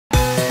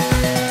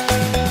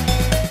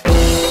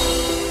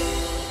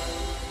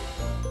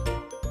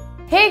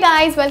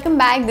Guys, welcome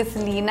back. This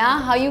is Leena.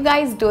 How you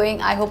guys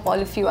doing? I hope all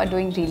of you are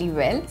doing really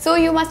well. So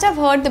you must have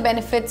heard the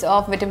benefits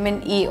of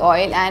vitamin E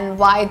oil and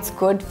why it's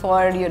good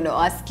for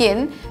our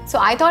skin. So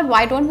I thought,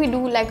 why don't we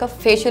do like a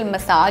facial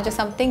massage or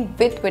something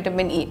with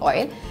vitamin E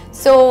oil?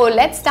 So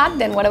let's start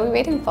then. What are we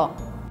waiting for?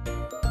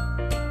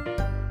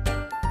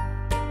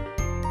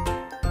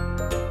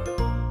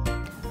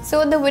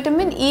 So the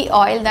vitamin E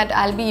oil that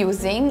I'll be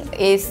using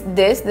is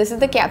this. This is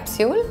the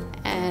capsule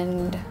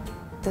and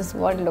this is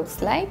what it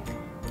looks like.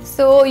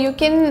 So you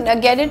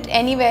can get it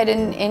anywhere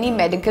in any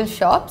medical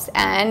shops,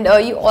 and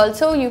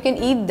you can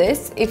eat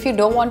this. If you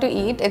don't want to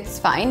eat, it's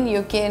fine.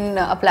 You can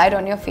apply it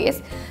on your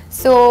face.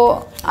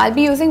 So I'll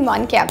be using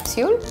one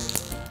capsule.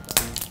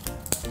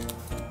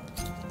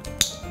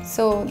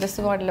 So this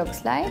is what it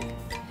looks like.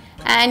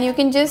 And you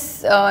can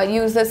just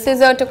use a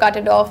scissor to cut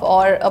it off,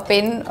 or a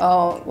pin.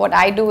 What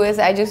I do is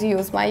I just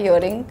use my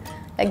earring,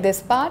 like this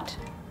part,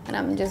 and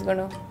I'm just going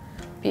to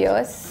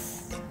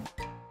pierce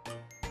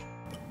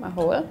my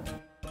hole.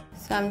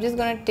 So I'm just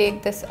going to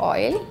take this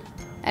oil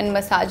and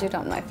massage it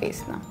on my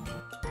face now.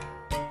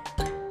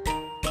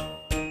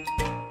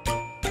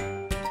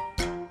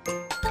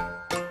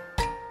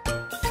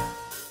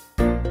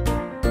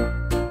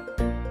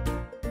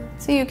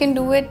 So you can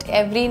do it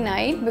every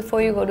night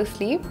before you go to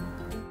sleep.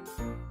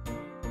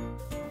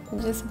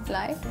 Just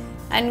apply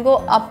and go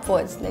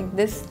upwards like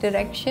this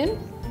direction.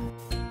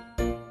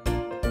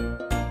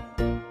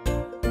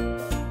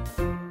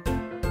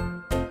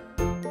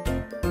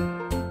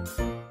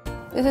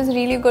 This is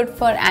really good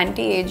for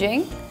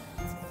anti-aging.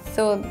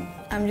 So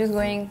I'm just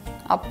going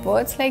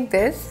upwards like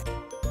this.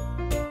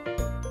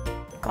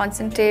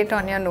 Concentrate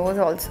on your nose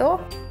also.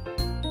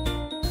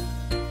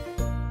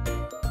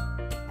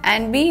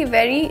 And be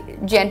very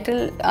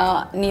gentle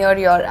near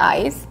your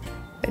eyes,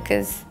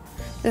 because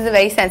this is a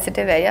very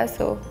sensitive area,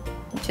 so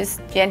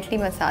just gently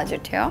massage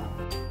it here.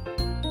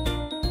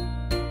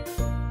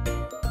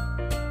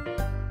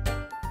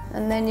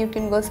 And then you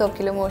can go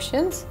circular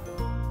motions.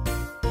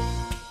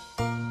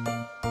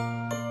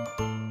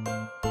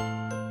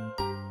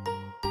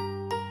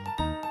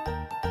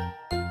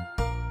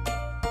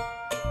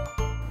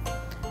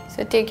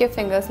 So take your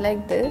fingers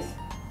like this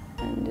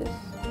and just,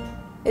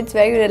 it's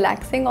very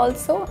relaxing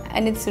also,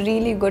 and it's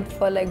really good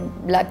for like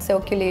blood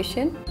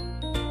circulation.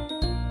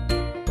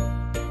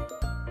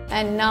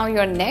 And now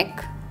your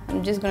neck,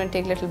 I'm just going to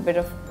take a little bit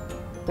of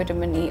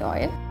vitamin E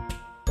oil.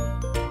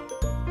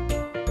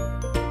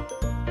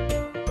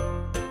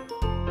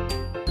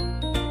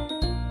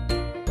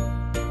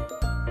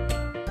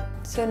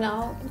 So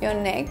now your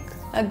neck,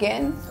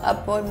 again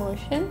upward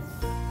motion.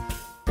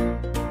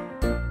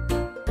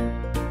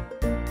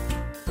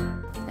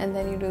 And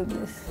then you do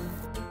this.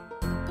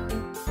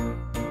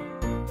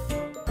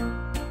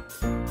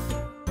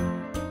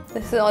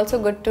 This is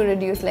also good to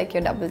reduce like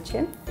your double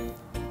chin.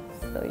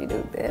 So you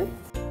do this.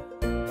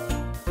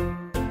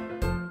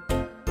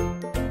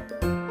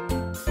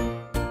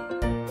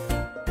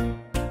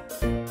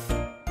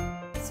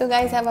 So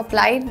guys, I've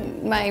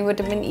applied my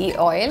vitamin E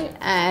oil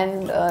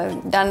and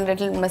done a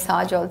little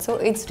massage also.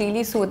 It's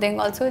really soothing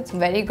also. It's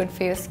very good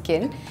for your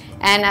skin.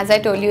 And as I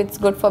told you, it's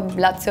good for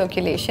blood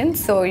circulation.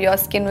 So your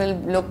skin will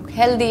look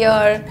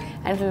healthier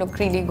and will look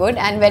really good,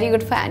 and very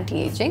good for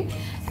anti-aging.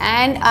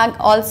 And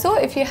also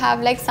if you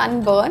have like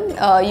sunburn,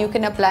 you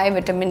can apply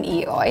vitamin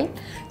E oil.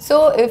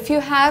 So if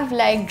you have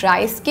like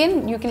dry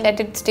skin, you can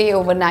let it stay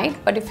overnight,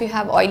 but if you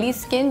have oily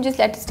skin, just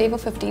let it stay for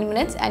 15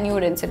 minutes and you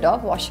rinse it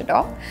off, wash it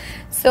off.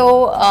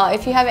 So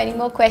if you have any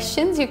more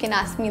questions, you can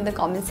ask me in the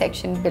comment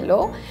section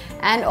below.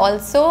 And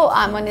also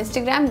I'm on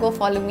Instagram, go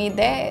follow me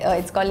there.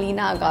 It's called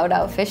Leena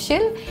Gowda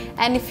Official.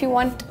 And if you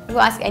want to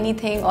ask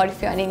anything, or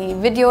if you have any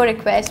video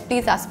request,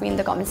 please ask me in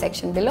the comment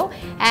section below,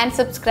 and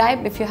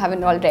subscribe if you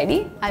haven't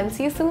already. I will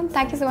see you soon.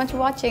 Thank you so much for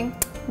watching.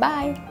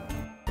 Bye.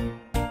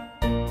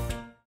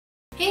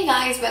 Hey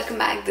guys, welcome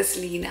back. This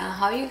is Leena.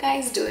 How are you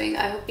guys doing?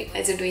 I hope you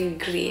guys are doing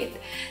great.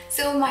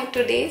 So my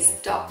today's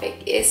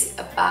topic is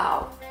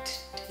about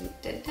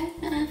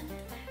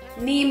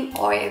neem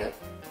oil.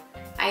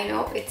 I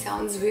know it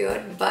sounds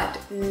weird, but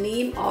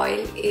neem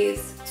oil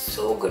is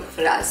so good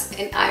for us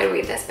in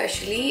Ayurveda,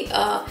 especially.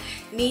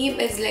 Neem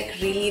is like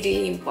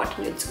really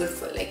important. It's good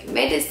for like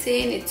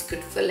medicine. It's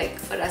good for like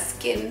for our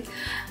skin.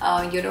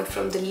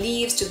 From the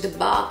leaves to the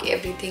bark,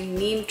 everything.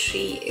 Neem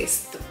tree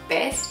is the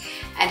best,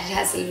 and it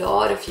has a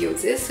lot of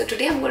uses. So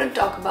today I'm going to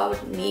talk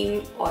about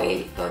neem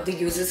oil, the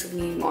uses of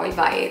neem oil,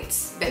 why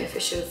it's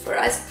beneficial for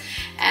us,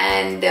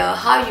 and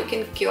how you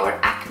can cure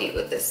acne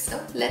with this. So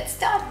let's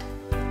start.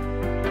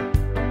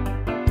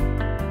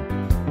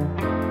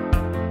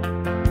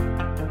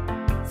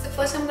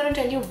 First, I'm going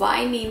to tell you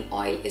why neem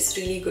oil is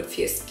really good for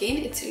your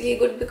skin. It's really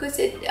good because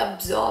it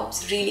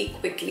absorbs really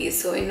quickly.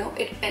 So,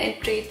 it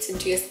penetrates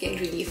into your skin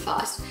really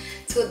fast.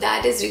 So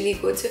that is really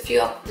good. So if you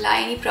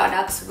apply any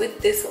products with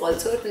this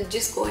also, it will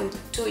just go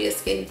into your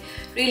skin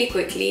really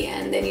quickly,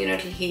 and then,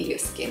 it will heal your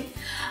skin.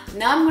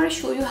 Now I'm going to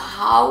show you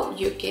how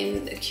you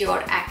can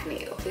cure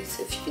acne. Okay,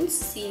 so if you can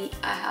see,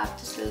 I have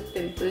this little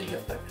pimple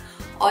here.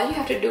 All you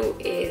have to do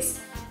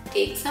is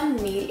take some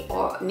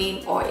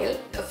neem oil,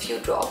 a few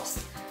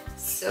drops.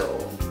 So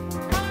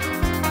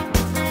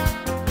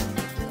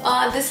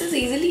this is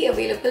easily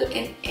available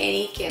in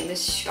any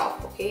chemist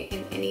shop, okay?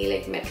 In any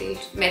like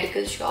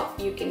medical shop,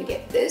 you can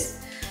get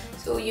this.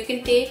 So you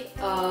can take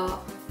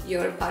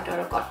your butter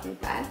or cotton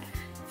pad.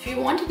 If you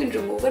want, you can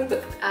remove it,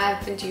 but I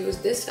haven't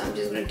used this, so I'm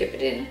just going to dip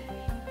it in.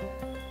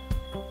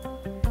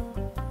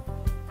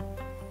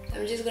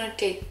 I'm just going to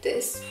take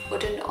this,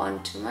 put it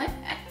onto my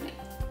acne.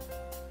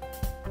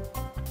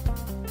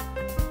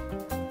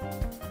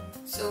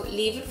 So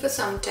leave it for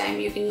some time.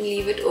 You can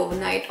leave it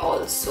overnight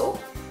also.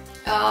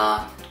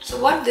 So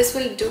what this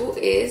will do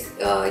is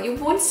you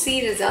won't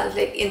see results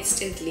like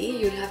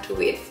instantly. You'll have to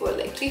wait for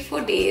like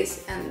 3-4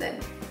 days, and then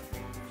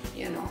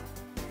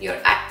your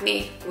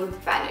acne will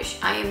vanish.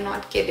 I am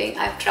not kidding.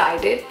 I've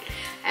tried it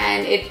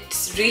and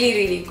it's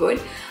really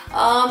good.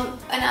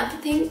 Another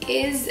thing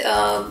is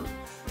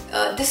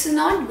this is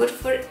not good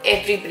for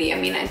everybody.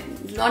 I mean,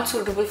 not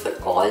suitable for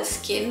all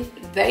skin.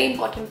 Very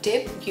important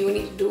tip you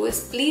need to do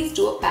is please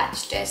do a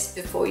patch test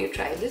before you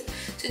try this.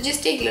 So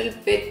just take a little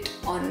bit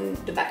on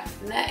the back of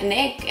the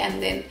neck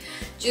and then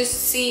just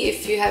see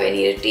if you have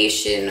any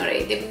irritation or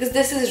anything, because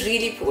this is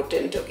really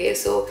potent, okay?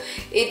 So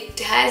it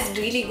has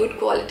really good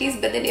qualities,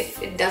 but then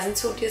if it doesn't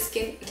suit your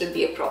skin, it will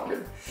be a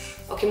problem.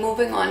 Okay,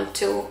 moving on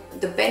to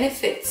the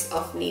benefits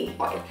of neem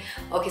oil.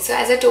 Okay, so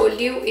as I told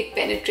you, it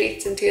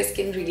penetrates into your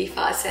skin really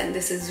fast, and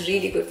this is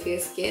really good for your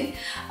skin.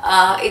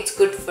 It's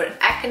good for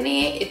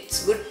acne.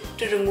 It's good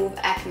to remove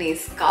acne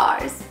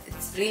scars.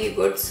 It's really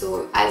good.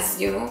 So as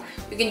you know,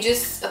 you can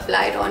just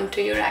apply it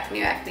onto your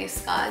acne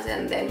scars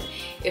and then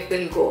it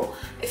will go.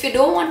 If you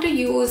don't want to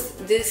use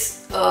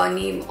this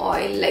neem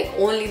oil, like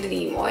only the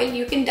neem oil,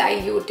 you can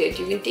dilute it.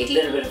 You can take a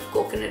little bit of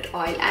coconut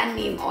oil and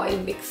neem oil,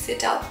 mix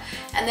it up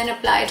and then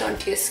apply it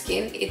onto your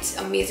skin. It's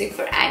amazing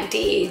for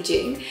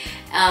anti-aging,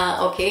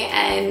 okay,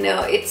 and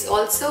it's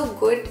also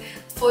good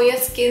for your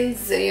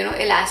skin's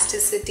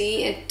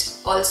elasticity. It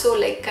also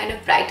like kind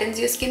of brightens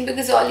your skin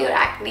because all your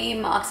acne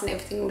marks and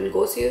everything will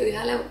go, so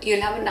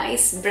you'll have a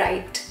nice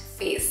bright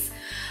face.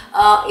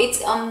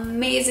 It's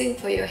amazing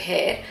for your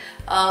hair.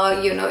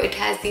 It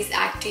has these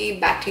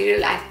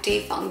antibacterial,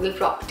 antifungal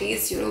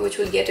properties, which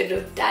will get rid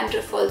of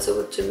dandruff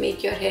also, which will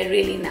make your hair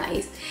really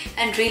nice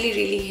and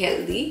really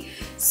healthy.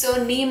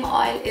 So neem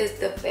oil is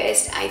the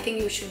best. I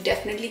think you should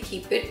definitely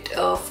keep it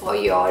for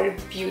your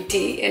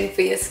beauty and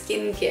for your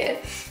skincare.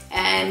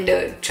 And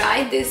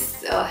try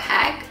this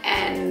hack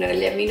and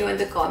let me know in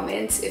the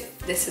comments if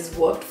this has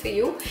worked for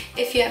you.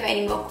 If you have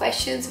any more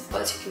questions, of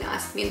course you can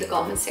ask me in the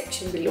comment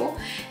section below.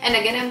 And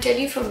again, I'm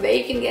telling you from where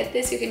you can get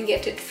this. You can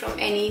get it from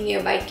any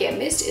nearby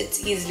chemist.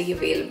 It's easily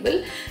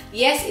available.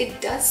 Yes, it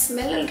does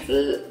smell a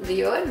little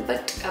weird,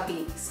 but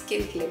abhi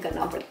skin ke liye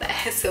karna padta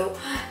hai. So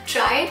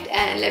try it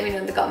and let me know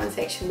in the comment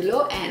section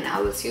below, and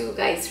I will see you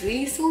guys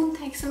really soon.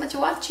 Thanks so much for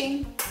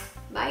watching.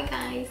 Bye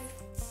guys.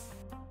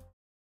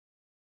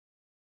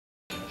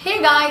 Hey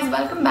guys,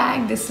 welcome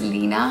back. This is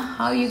Lena.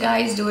 How are you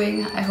guys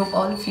doing? I hope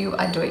all of you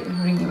are doing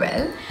really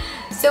well.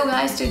 So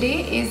guys,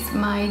 today is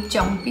my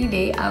jumpy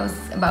day. I was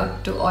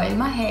about to oil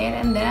my hair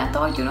and then I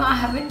thought, I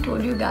haven't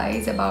told you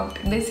guys about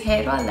this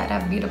hair oil that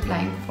I've been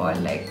applying for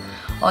like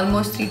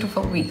almost 3 to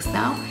 4 weeks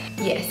now.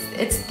 Yes,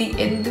 it's the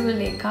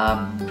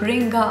Indulekha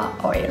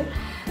Bringa oil.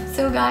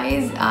 So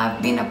guys,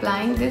 I've been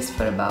applying this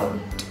for about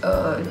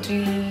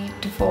 3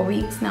 to 4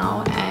 weeks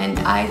now, and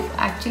I've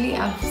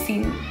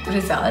seen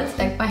results.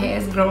 Like my hair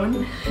has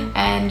grown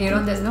and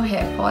there's no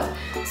hair fall.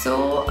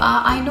 So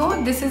I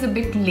know this is a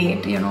bit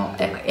late,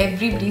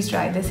 everybody's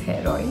tried this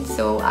hair oil.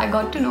 So I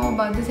got to know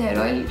about this hair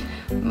oil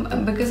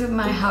because of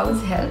my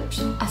house help.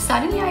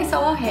 Suddenly I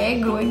saw her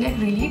hair growing like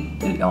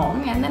really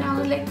long, and then I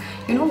was like,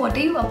 what are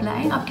you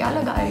applying? Aap kya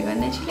laga rahi ho?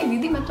 And then she's like,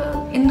 Didi, main to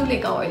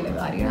Indulekha oil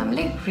laga rahi hu. I'm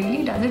like,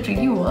 really? Does it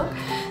really work?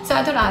 So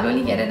I thought I'll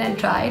only get it and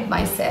try it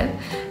myself.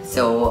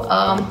 So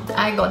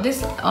I got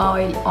this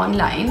oil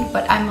online,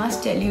 but I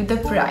must tell you the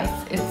price.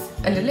 It's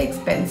a little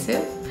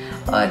expensive.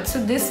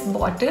 So this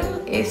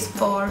bottle is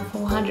for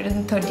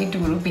 432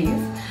 rupees.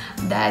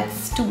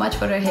 That's too much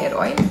for a hair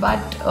oil,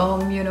 but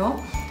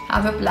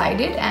I've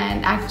applied it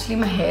and actually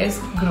my hair is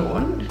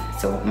grown.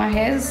 So my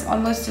hair is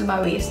almost till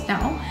my waist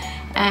now.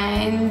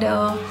 And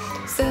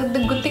so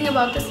the good thing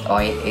about this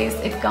oil is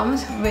it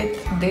comes with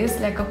this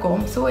like a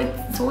comb, so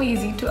it's so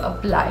easy to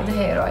apply the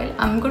hair oil.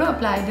 I'm going to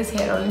apply this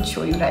hair oil and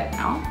show you right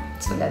now.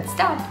 So let's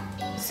start.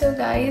 So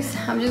guys,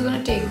 I'm just going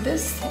to take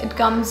this. It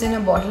comes in a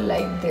bottle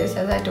like this,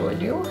 as I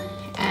told you,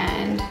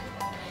 and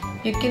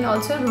you can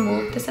also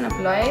remove this and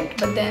apply it,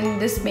 but then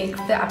this makes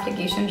the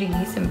application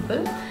really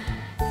simple,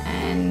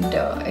 and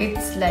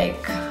it's like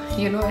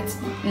it's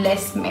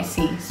less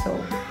messy. So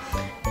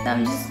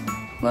I'm just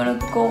gonna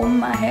comb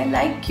my hair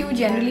like you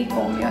generally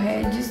comb your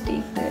hair. Just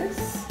take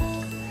this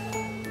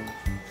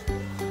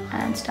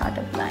and start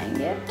applying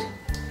it.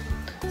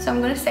 So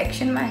I'm gonna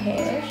section my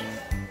hair.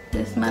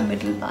 This is my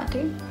middle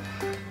parting.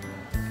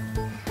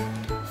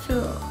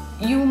 So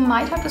you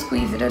might have to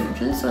squeeze it a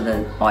little so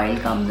the oil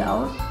comes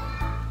out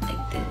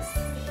like this.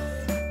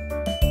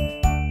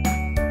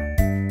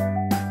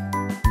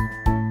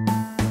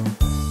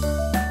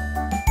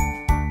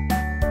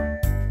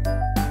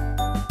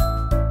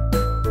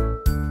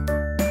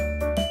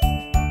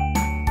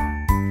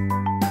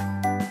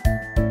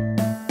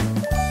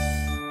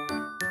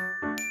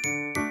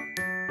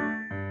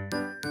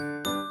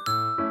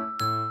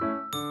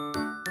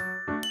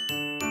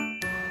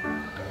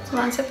 So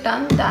once I've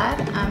done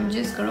that, I'm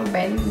just gonna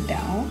bend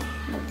down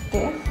like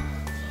this,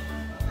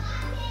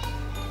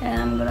 and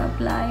I'm gonna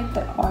apply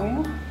the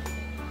oil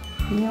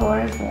here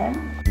as well.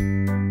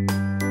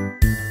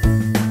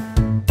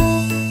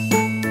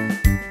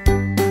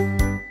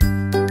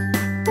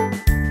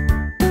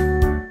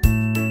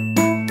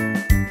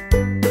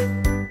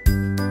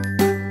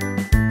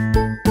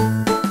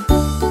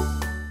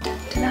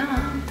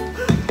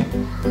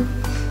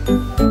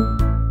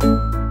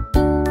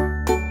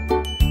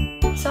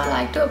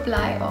 To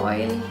apply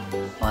oil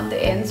on the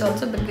ends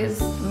also, because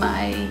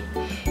my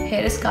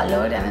hair is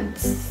colored and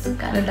it's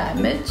kind of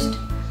damaged.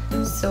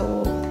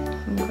 So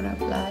I'm gonna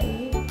apply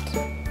it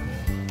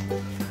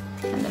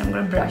and then I'm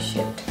gonna brush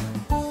it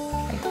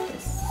like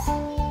this.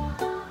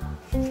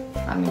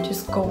 I mean,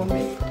 just comb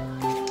it.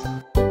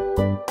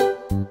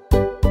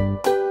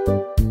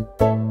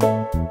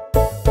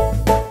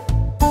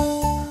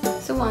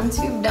 So once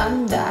you've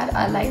done that,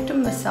 I like to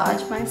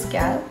massage my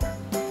scalp.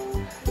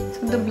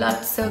 The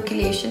blood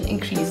circulation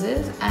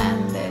increases,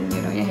 and then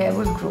your hair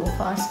will grow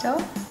faster.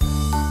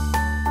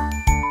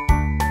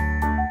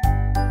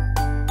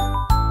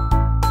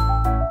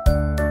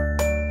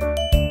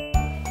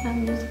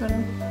 I'm just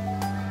gonna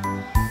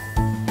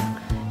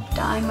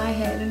tie my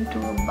hair into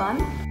a bun.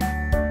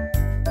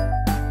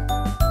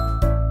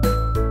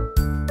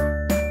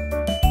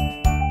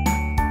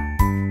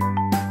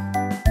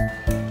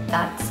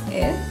 That's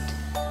it.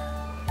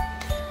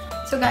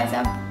 So guys,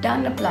 I've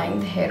done applying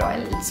the hair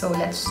oil. So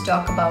let's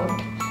talk about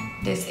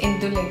this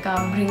Indulekha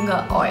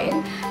Bringa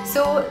oil.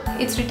 So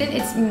it's written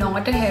it's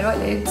not a hair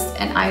oil, it's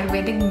an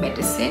Ayurvedic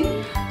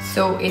medicine.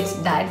 So it's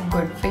that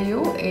good for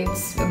you.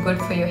 It's good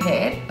for your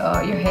hair.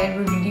 Your hair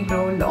will really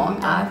grow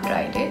long. I've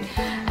tried it,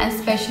 and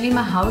especially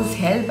my house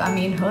help. I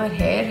mean, her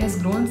hair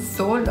has grown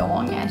so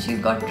long and she's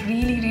got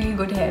really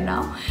good hair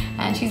now.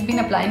 And she's been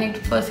applying it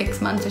for 6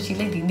 months. So she's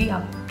like, Didi,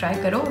 aap try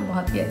karo,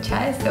 bahut hi acha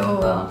hai.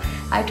 So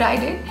I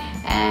tried it,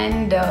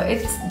 and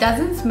it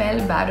doesn't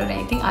smell bad or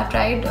anything. I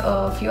tried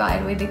a few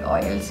Ayurvedic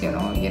oils.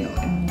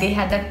 They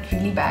had that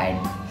really bad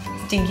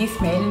stinky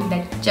smell,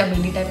 that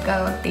chabeli type ka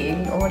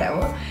tel or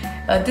whatever.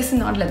 This is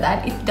not like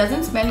that. It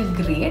doesn't smell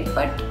great,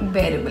 but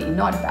bearable,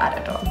 not bad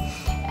at all.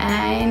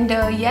 And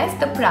yes,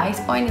 the price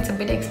point, it's a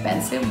bit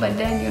expensive, but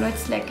then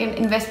it's like an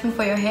investment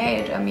for your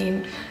hair. I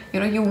mean,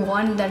 you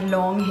want that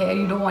long hair,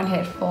 you don't want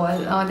hair fall.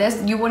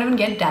 You won't even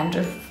get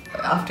dandruff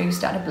after you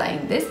start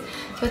applying this.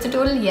 So it's a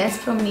total yes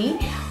from me,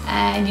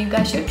 and you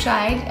guys should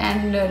try it,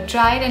 and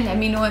let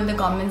me know in the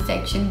comment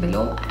section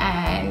below.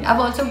 And I've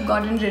also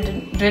gotten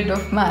rid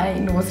of my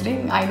nose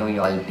ring. I know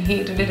you all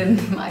hated it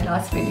in my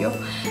last video,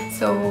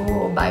 so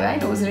bye bye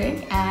nose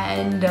ring.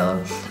 And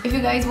if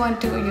you guys want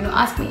to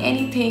ask me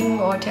anything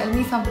or tell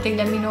me something,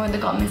 let me know in the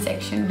comment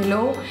section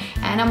below.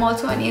 And I'm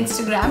also on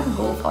Instagram,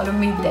 go follow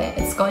me there.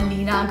 It's called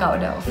Leena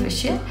Gowda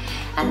Official.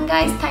 And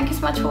guys, thank you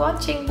so much for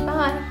watching.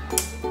 Bye.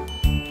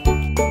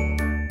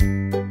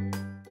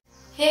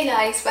 Hey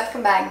guys,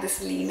 welcome back. This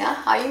is Leena.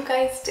 How are you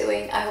guys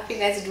doing? I hope you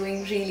guys are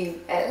doing really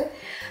well.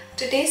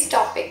 Today's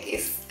topic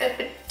is a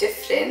bit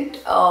different.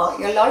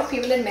 A lot of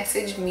people had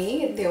messaged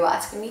me. They were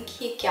asking me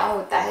कि क्या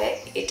होता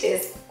है. It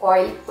is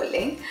oil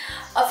pulling.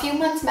 A few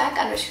months back,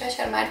 Anushka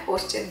Sharma had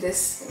posted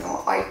this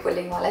oil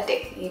pulling wala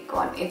technique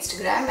on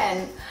Instagram,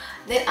 and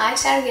then I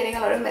started getting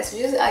a lot of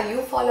messages.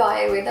 You follow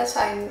Ayurveda, so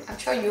I'm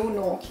sure you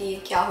know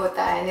कि क्या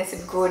होता है and is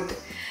it good.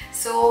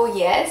 So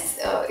yes,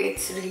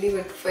 it's really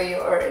good for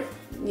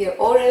your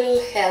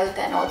oral health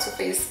and also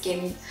for your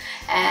skin,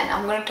 and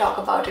I'm going to talk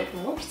about it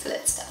more. So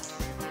let's start.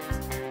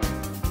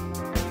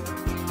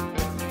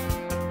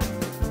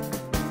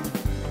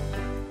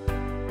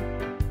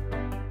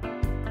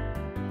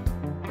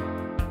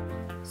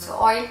 So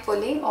oil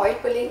pulling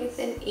is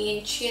an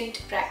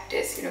ancient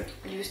practice.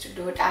 People used to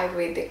do it,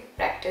 Ayurvedic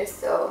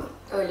practice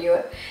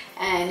earlier,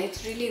 and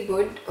it's really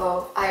good.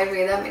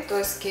 Ayurveda में तो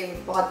इसके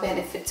बहुत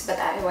benefits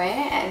बताए हुए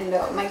हैं,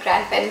 and my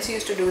grandparents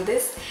used to do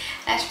this.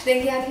 And I used to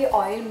think यार ये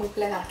oil मुँह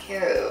पे लगा के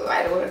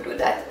I don't want to do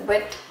that,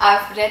 but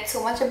I've read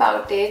so much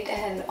about it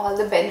and all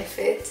the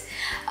benefits,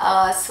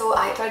 so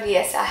I thought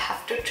yes, I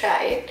have to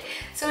try it.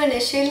 So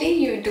initially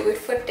you do it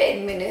for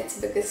 10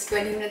 minutes because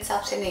 20 minutes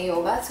आपसे नहीं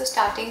होगा. So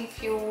starting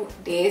few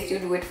days you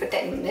do it for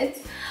 10 minutes.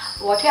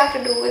 What you have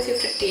to do is you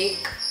have to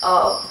take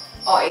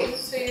oil.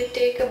 So you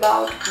take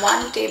about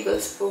 1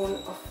 tablespoon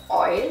of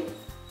oil,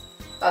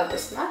 about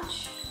this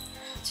much.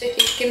 So you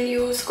can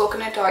use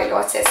coconut oil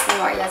or sesame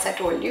oil, as I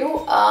told you.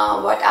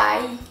 What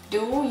I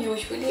do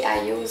usually,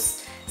 I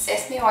use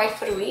sesame oil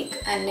for a week,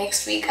 and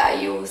next week I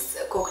use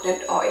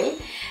coconut oil.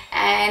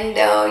 And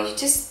you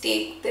just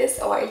take this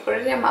oil, put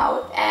it in your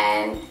mouth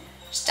and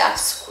start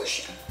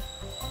squishing.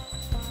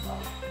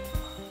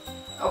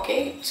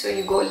 Okay, so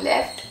you go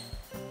left,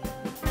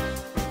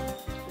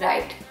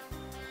 right,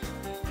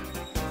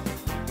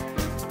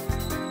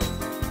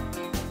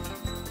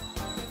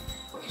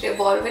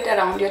 revolve it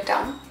around your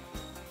tongue.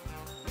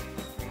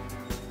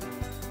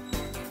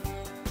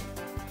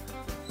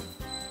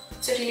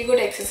 It's a really good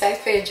exercise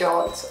for your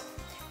jaw also.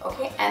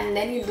 Okay, and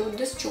then you do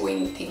this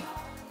chewing thing.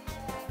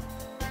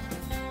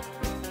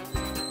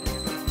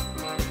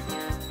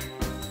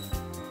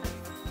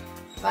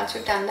 once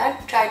you've done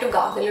that, try to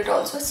gargle it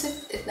also.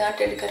 सिर्फ इतना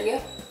tilt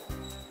करिए.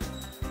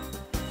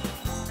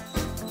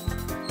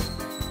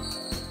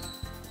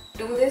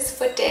 Do this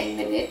for 10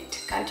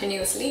 minutes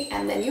continuously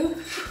and then you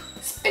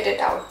spit it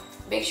out.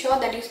 Make sure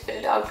that you spit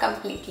it out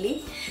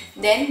completely.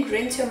 Then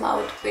rinse your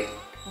mouth with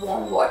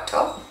warm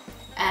water,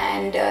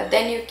 and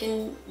then you can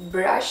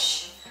brush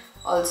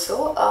also.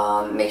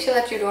 Make sure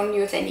that you don't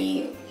use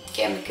any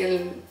chemical,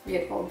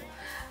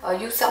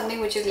 use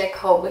something which is like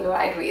herbal or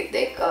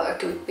Ayurvedic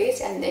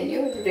toothpaste, and then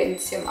you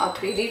rinse your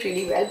mouth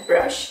really well,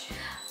 brush.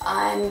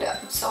 And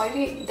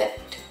sorry,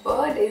 that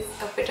bird is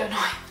a bit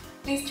annoying.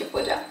 Please chup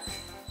ho ja.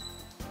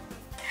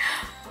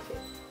 Okay,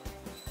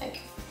 thank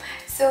you.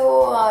 So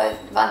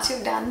once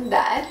you've done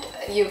that,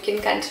 you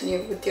can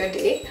continue with your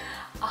day.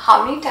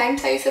 How many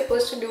times are you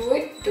supposed to do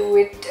it? Do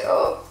it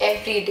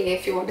every day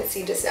if you want to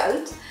see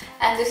results.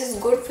 And this is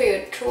good for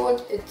your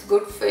throat, it's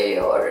good for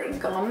your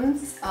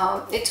gums,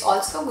 it's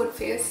also good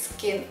for your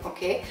skin,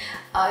 okay?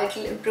 It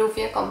will improve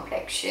your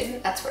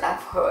complexion, that's what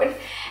I've heard.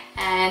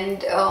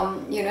 And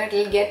you know, it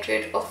will get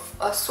rid of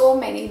so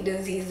many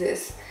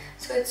diseases.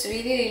 So it's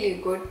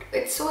really good.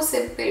 It's so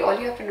simple. All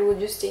you have to do is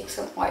just take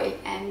some oil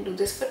and do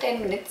this for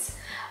 10 minutes.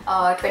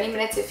 20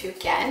 minutes if you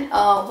can.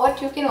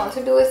 What you can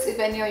also do is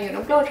when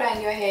you're blow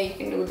drying your hair, you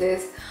can do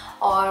this,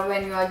 or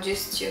when you are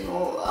just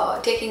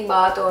taking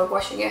bath or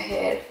washing your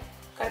hair,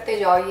 karte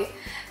jao ye.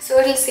 So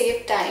it will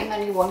save time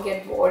and you won't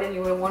get bored and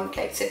you won't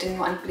like sit in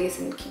one place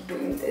and keep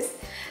doing this.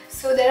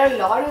 So there are a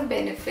lot of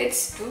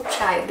benefits to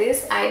try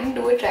this. I didn't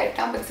do it right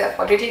now because I've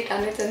already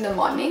done it in the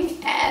morning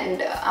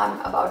and I'm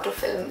about to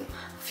film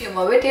a few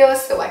more videos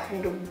so I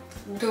can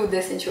do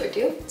this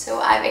intuitive. So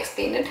I've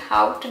explained it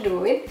how to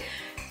do it.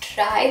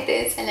 Try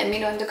this and let me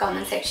know in the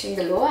comment section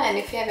below, and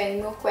if you have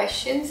any more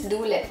questions,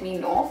 do let me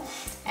know.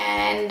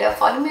 And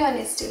follow me on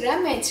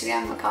Instagram. My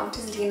Instagram account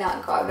is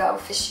Leena Gaura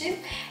Official,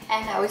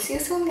 and I will see you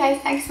soon,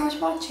 guys. Thanks so much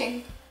for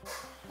watching.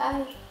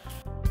 Bye.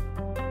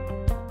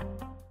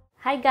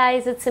 Hi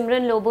guys, it's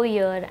Simran Lobo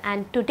here,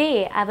 and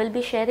today I will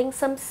be sharing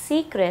some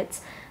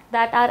secrets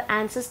that our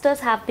ancestors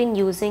have been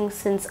using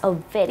since a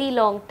very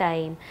long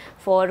time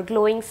for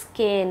glowing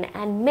skin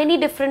and many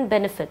different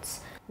benefits.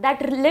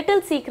 That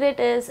little secret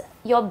is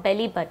your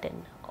belly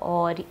button,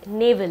 or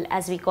navel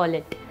as we call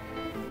it.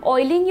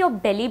 Oiling your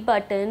belly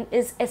button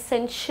is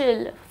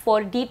essential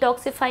for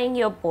detoxifying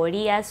your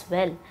body as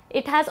well.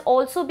 It has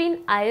also been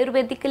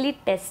Ayurvedically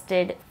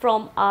tested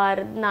from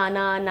our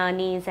Nana,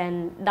 Nanis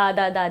and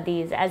Dada,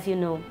 Dadis, as you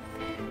know.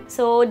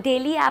 So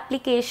daily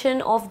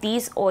application of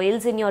these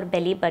oils in your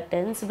belly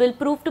buttons will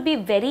prove to be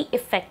very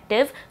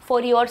effective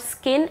for your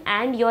skin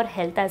and your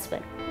health as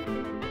well.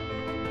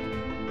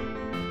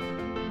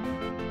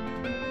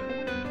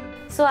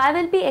 So I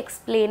will be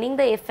explaining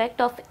the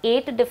effect of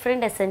 8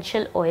 different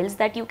essential oils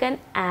that you can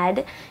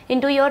add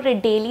into your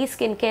daily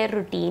skincare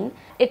routine.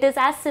 It is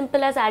as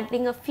simple as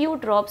adding a few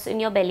drops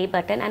in your belly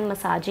button and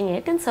massaging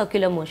it in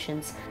circular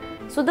motions.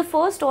 So the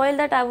first oil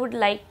that I would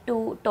like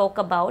to talk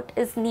about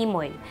is neem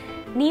oil.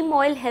 Neem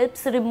oil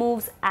helps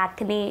remove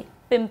acne,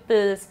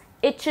 pimples,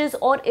 itches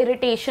or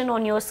irritation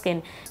on your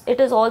skin. It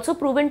is also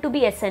proven to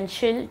be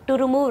essential to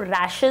remove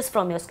rashes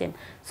from your skin.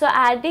 So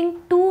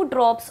adding 2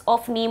 drops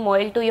of neem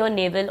oil to your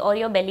navel or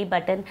your belly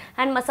button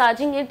and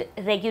massaging it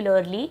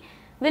regularly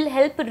will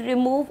help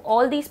remove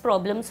all these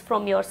problems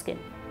from your skin.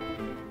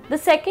 The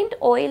second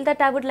oil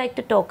that I would like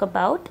to talk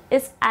about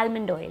is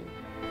almond oil.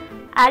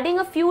 Adding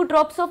a few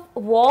drops of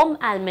warm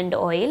almond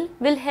oil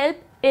will help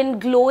in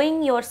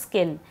glowing your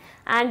skin.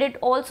 And it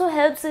also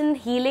helps in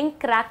healing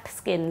cracked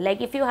skin,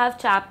 like if you have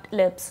chapped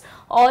lips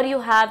or you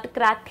have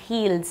cracked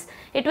heels,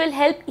 it will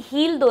help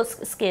heal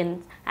those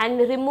skins and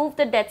remove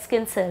the dead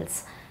skin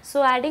cells.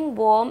 So adding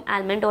warm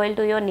almond oil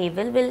to your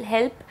navel will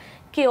help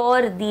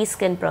cure these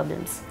skin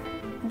problems.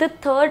 The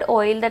third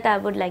oil that I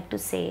would like to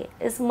say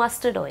is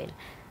mustard oil.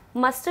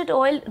 Mustard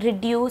oil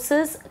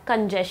reduces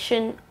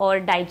congestion or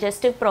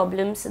digestive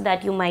problems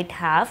that you might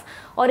have,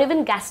 or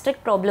even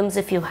gastric problems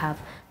if you have.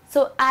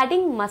 So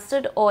adding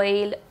mustard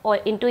oil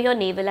into your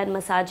navel and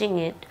massaging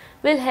it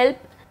will help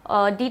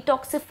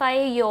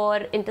detoxify your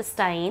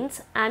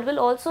intestines and will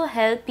also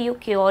help you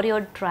cure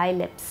your dry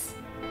lips.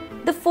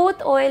 The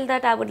fourth oil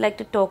that I would like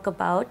to talk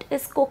about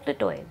is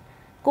coconut oil.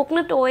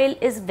 Coconut oil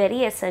is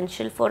very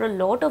essential for a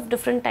lot of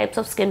different types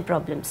of skin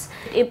problems.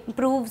 It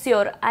improves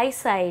your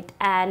eyesight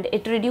and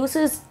it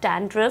reduces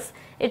dandruff.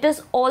 It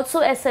is also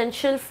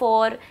essential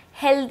for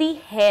healthy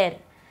hair.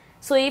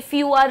 So if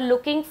you are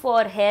looking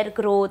for hair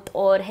growth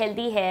or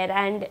healthy hair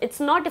and it's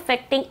not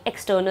affecting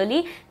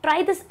externally,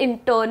 try this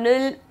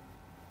internal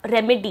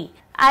remedy.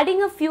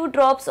 Adding a few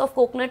drops of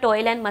coconut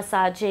oil and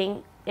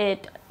massaging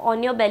it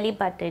on your belly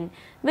button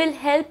will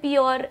help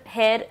your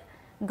hair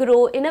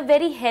grow in a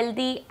very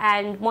healthy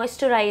and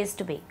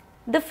moisturized way.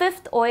 The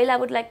fifth oil I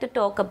would like to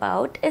talk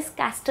about is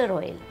castor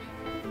oil.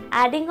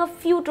 Adding a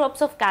few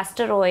drops of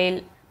castor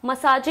oil,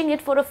 massaging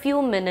it for a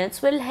few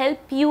minutes will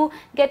help you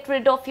get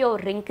rid of your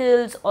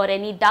wrinkles or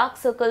any dark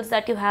circles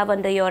that you have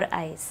under your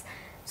eyes.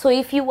 So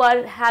if you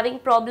are having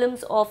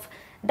problems of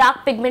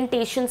dark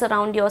pigmentations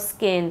around your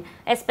skin,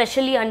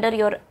 especially under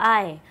your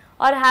eye,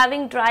 or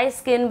having dry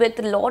skin with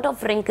a lot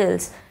of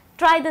wrinkles,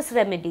 try this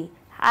remedy.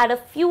 Add a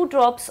few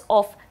drops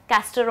of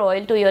castor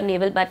oil to your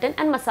navel button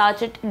and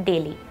massage it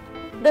daily.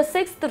 The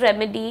sixth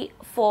remedy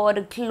for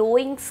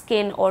glowing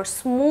skin or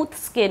smooth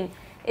skin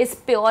is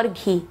pure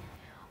ghee.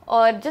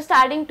 Or just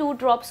adding 2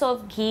 drops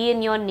of ghee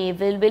in your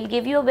navel will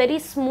give you a very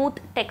smooth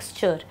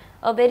texture,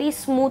 a very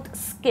smooth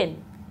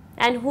skin.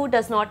 And who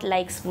does not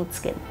like smooth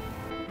skin?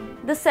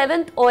 The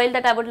seventh oil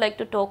that I would like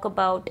to talk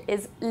about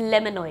is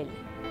lemon oil.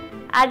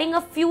 Adding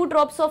a few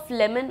drops of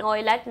lemon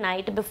oil at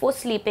night before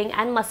sleeping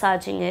and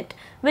massaging it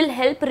will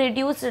help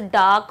reduce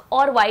dark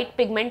or white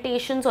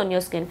pigmentations on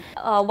your skin.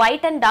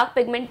 White and dark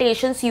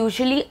pigmentations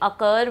usually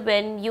occur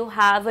when you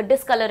have a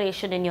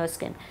discoloration in your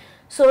skin.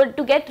 So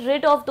to get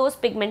rid of those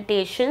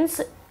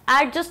pigmentations,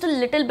 add just a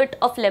little bit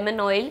of lemon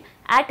oil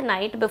at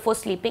night before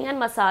sleeping and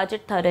massage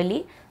it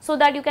thoroughly so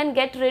that you can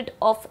get rid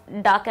of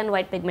dark and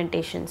white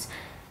pigmentations.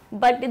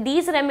 But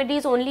these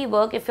remedies only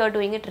work if you are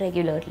doing it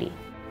regularly.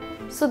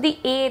 So the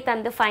eighth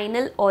and the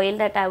final oil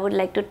that I would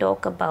like to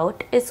talk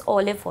about is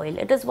olive oil.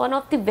 It is one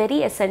of the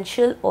very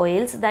essential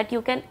oils that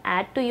you can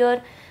add to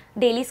your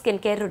daily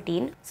skincare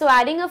routine. So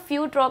adding a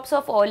few drops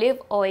of olive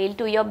oil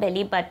to your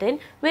belly button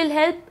will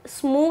help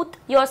smooth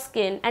your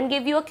skin and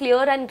give you a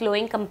clear and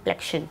glowing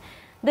complexion.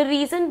 The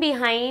reason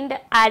behind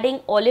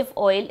adding olive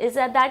oil is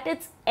that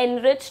it's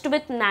enriched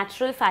with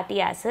natural fatty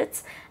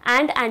acids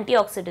and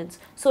antioxidants.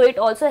 So it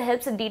also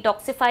helps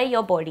detoxify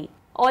your body.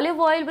 Olive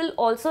oil will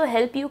also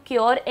help you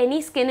cure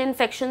any skin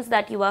infections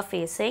that you are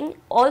facing.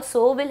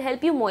 Also will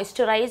help you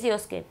moisturize your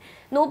skin.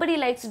 Nobody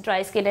likes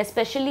dry skin,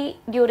 especially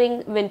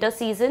during winter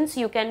seasons.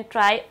 You can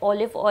try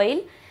olive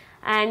oil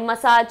and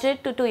massage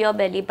it to your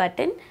belly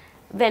button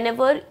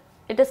whenever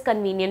it is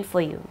convenient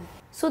for you.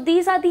 So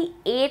these are the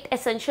 8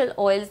 essential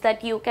oils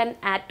that you can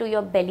add to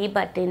your belly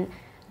button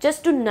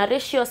just to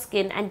nourish your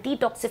skin and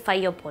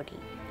detoxify your body.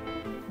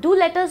 Do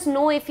let us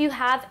know if you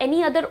have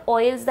any other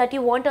oils that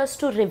you want us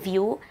to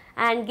review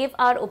and give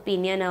our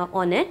opinion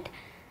on it.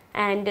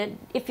 And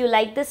if you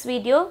like this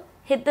video,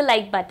 hit the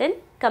like button,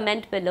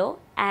 comment below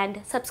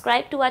and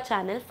subscribe to our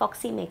channel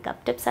Foxy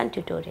Makeup Tips and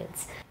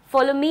Tutorials.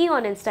 Follow me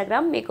on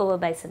Instagram, Makeover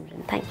by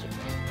Simran. Thank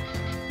you.